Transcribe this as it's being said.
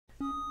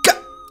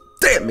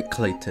damn it,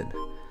 Clayton.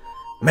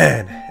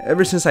 Man,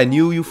 ever since I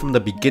knew you from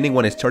the beginning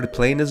when I started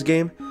playing this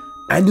game,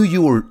 I knew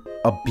you were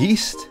a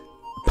beast,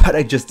 but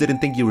I just didn't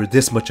think you were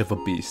this much of a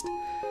beast.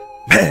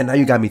 Man, now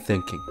you got me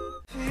thinking.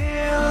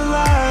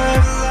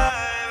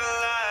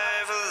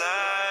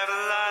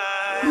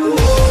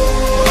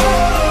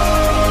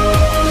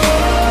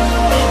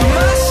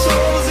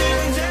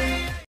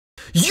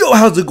 Yo,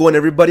 how's it going,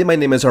 everybody? My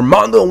name is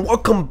Armando and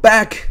welcome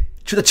back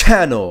to the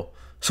channel.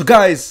 So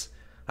guys,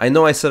 I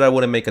know I said I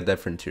wouldn't make a Dead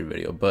Frontier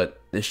video, but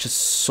there's just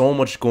so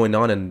much going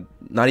on, and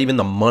not even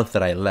the month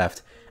that I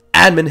left.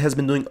 Admin has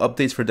been doing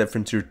updates for Dead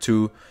Frontier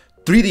 2,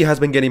 3D has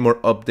been getting more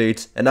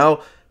updates, and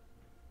now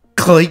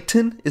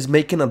Clayton is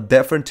making a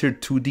Dead Frontier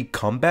 2D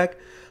comeback?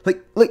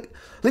 Like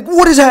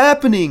what is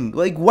happening?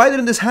 Like, why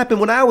didn't this happen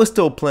when I was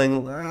still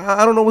playing?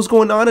 I don't know what's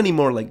going on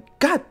anymore. Like,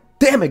 god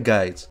damn it,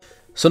 guys.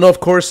 So now, of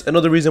course,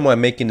 another reason why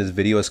I'm making this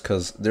video is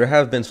because there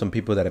have been some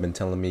people that have been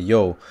telling me,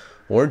 yo,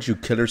 weren't you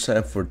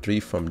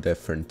Killer743 from Dead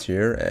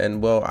Frontier?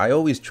 And well, I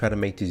always try to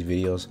make these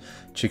videos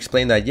to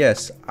explain that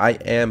yes, I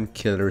am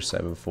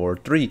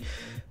Killer743.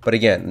 But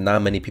again,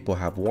 not many people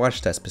have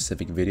watched that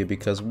specific video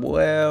because,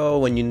 well,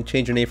 when you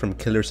change your name from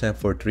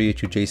Killer743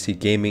 to JC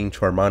Gaming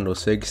to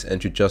Armando6 and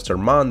to just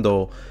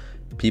Armando,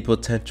 people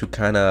tend to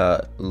kind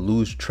of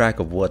lose track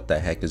of what the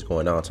heck is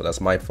going on. So that's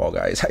my fault,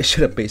 guys. I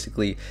should have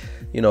basically,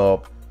 you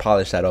know,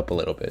 polished that up a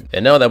little bit.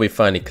 And now that we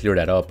finally cleared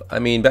that up, I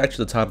mean, back to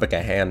the topic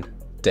at hand.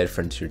 Dead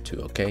Frontier 2,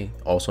 okay,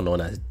 also known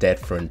as Dead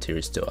Frontier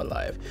is still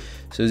alive.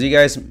 So as you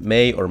guys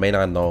may or may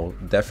not know,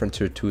 Dead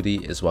Frontier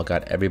 2D is what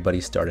got everybody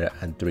started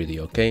on 3D,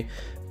 okay?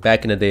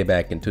 Back in the day,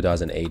 back in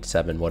 2008,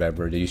 7,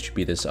 whatever, there used to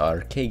be this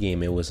arcade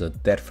game. It was a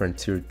Dead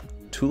Frontier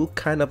 2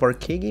 kind of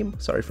arcade game.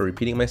 Sorry for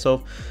repeating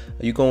myself.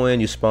 You go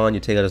in, you spawn, you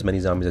take out as many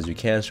zombies as you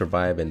can,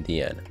 survive, and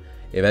the end.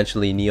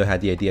 Eventually, Neo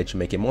had the idea to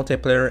make it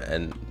multiplayer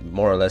and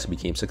more or less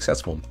became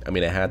successful. I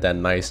mean, it had that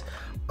nice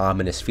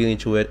ominous feeling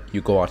to it. You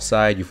go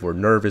outside, you were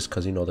nervous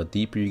because, you know, the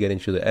deeper you get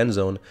into the end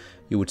zone,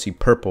 you would see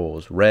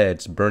purples,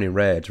 reds, burning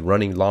reds,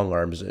 running long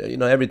arms, you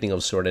know, everything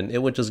of sort, and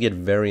it would just get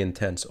very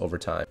intense over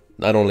time.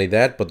 Not only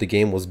that, but the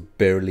game was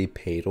barely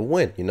pay to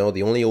win. You know,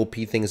 the only OP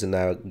things in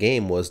that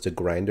game was the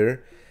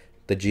grinder,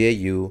 the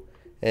GAU,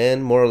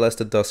 and more or less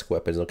the dusk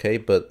weapons, okay?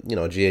 But, you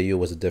know, GAU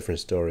was a different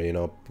story. You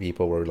know,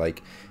 people were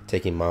like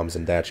taking moms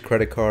and dad's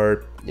credit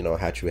card, you know,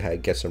 had to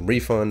get some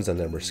refunds, and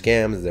there were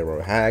scams, there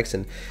were hacks,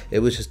 and it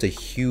was just a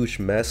huge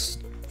mess.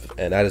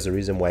 And that is the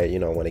reason why, you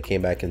know, when it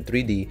came back in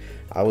 3D,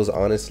 I was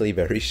honestly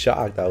very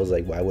shocked. I was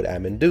like, why would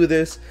admin do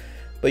this?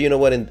 But you know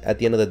what, at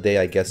the end of the day,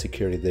 I guess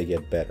security did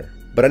get better.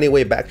 But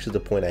anyway, back to the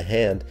point at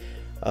hand.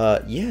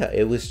 Yeah,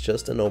 it was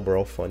just an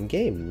overall fun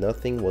game.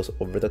 Nothing was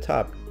over the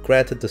top.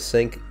 Granted, the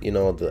sync, you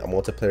know, the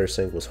multiplayer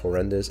sync was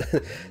horrendous.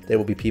 There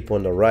will be people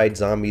on the right,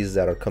 zombies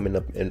that are coming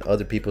up in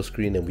other people's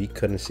screen and we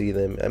couldn't see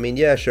them. I mean,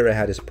 yeah, sure, it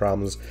had its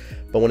problems,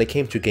 but when it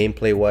came to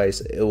gameplay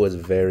wise, it was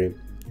very,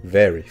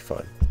 very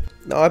fun.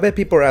 Now, I bet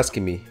people are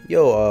asking me,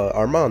 yo,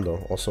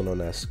 Armando, also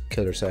known as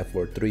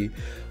Killer743,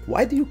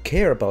 why do you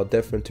care about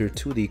Dead Frontier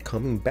 2D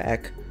coming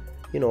back,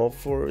 you know,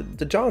 for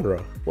the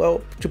genre?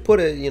 Well, to put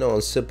it, you know,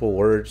 in simple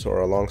words or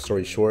a long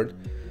story short,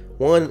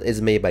 one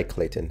is made by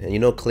Clayton, and you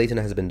know, Clayton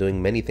has been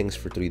doing many things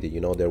for 3D.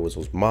 You know, there was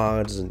those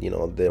mods, and you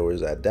know, there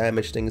was that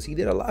damage things. He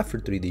did a lot for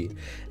 3D,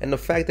 and the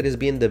fact that it's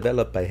being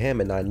developed by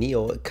him and not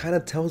Neo, it kind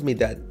of tells me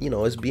that, you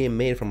know, it's being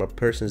made from a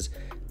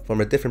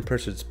different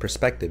person's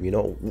perspective. You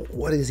know,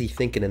 what is he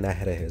thinking in that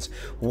head of his?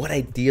 What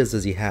ideas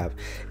does he have?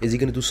 Is he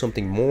gonna do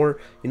something more?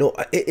 You know,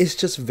 it's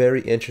just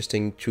very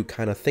interesting to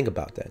kind of think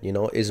about that. You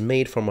know, it's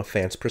made from a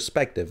fan's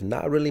perspective,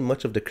 not really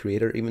much of the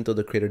creator, even though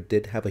the creator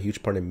did have a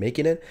huge part in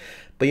making it.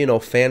 But you know,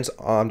 fans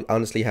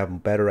honestly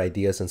have better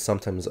ideas than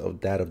sometimes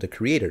of that of the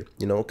creator.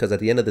 You know, because at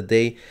the end of the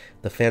day,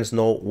 the fans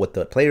know what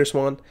the players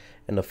want,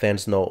 and the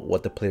fans know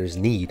what the players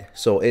need.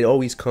 So it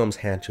always comes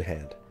hand to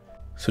hand.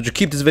 So to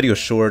keep this video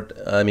short,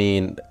 I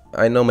mean,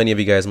 I know many of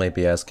you guys might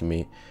be asking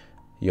me,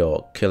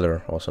 yo,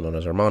 Killer, also known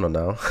as Armando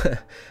now,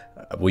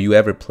 will you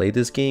ever play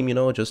this game, you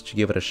know, just to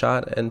give it a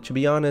shot? And to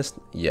be honest,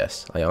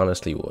 yes, I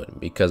honestly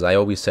would, because I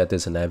always said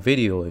this in that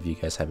video, if you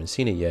guys haven't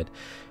seen it yet,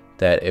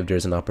 that if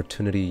there's an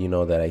opportunity, you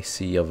know, that I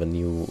see of a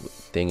new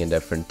thing in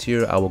Dead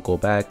Frontier, I will go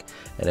back,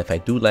 and if I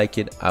do like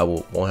it, I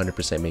will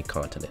 100% make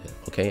content in it,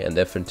 okay? And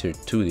Dead Frontier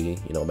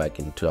 2D, you know, back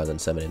in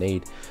 2007 and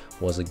 8,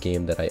 was a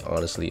game that I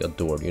honestly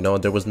adored. You know,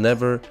 there was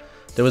never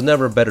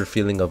a better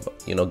feeling of,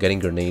 you know, getting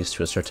grenades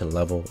to a certain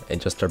level and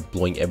just start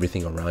blowing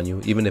everything around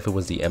you, even if it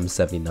was the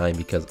M79,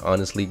 because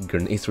honestly,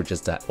 grenades were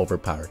just that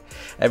overpowered.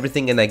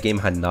 Everything in that game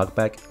had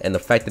knockback, and the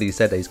fact that he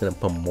said that he's gonna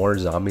put more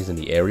zombies in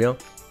the area,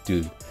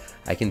 dude,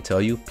 I can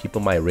tell you, people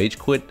might rage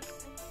quit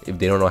if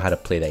they don't know how to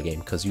play that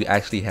game, because you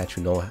actually had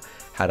to know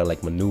how to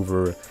like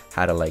maneuver,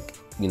 how to like,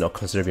 you know,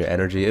 conserve your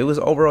energy. It was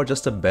overall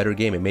just a better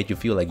game. It made you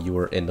feel like you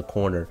were in the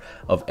corner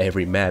of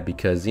every map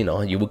because, you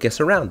know, you would get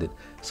surrounded.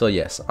 So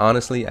yes,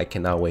 honestly, I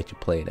cannot wait to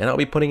play it, and I'll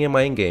be putting in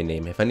my in-game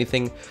name. If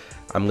anything,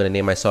 I'm gonna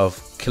name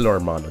myself Killer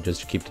Armando, just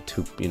to keep the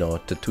two, you know,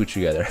 the two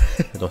together.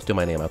 Don't steal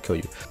my name, I'll kill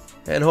you.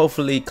 And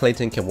hopefully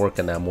Clayton can work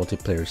on that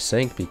multiplayer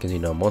sync, because you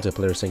know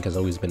multiplayer sync has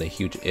always been a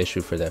huge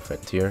issue for that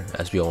Frontier,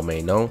 as we all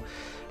may know.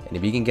 And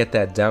if you can get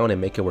that down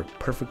and make it work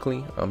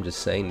perfectly, I'm just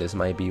saying this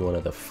might be one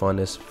of the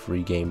funnest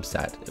free games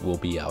that will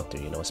be out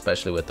there, you know,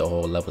 especially with the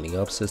whole leveling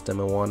up system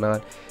and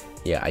whatnot.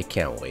 Yeah, I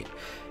can't wait.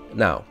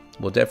 Now,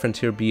 will Dead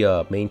Frontier be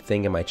a main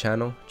thing in my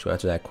channel? To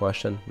answer that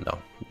question, no,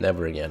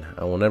 never again.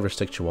 I will never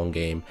stick to one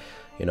game.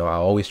 You know, I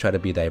always try to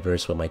be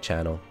diverse with my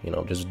channel. You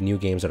know, just new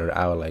games that are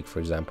out, like for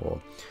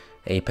example,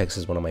 Apex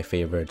is one of my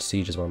favorites,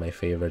 Siege is one of my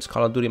favorites,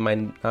 Call of Duty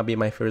might not be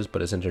my favorites,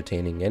 but it's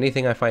entertaining.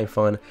 Anything I find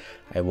fun,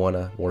 I want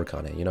to work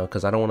on it, you know,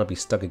 because I don't want to be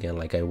stuck again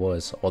like I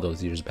was all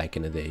those years back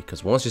in the day.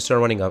 Because once you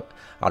start running out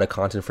of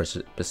content for a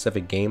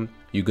specific game,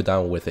 you go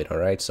down with it,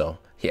 alright? So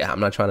yeah,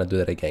 I'm not trying to do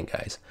that again,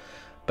 guys.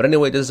 But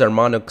anyway, this is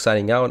Armando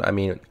signing out. I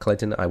mean,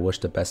 Clayton, I wish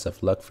the best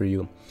of luck for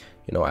you.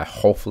 You know,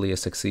 hopefully it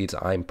succeeds.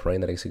 I'm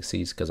praying that it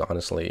succeeds, because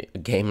honestly, a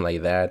game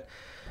like that,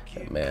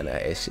 man,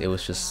 it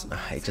was just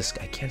I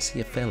can't see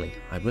it failing.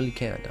 I really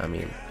can't. I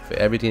mean, if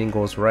everything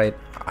goes right,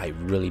 I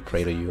really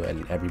pray to you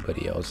and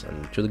everybody else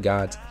and to the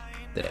gods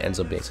that it ends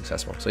up being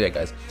successful. So yeah,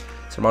 guys,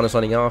 it's Armando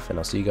signing off, and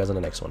I'll see you guys on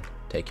the next one.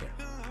 Take care.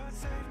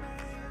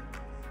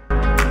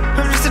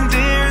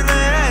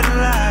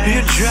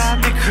 You drive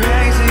me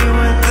crazy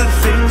with the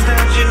things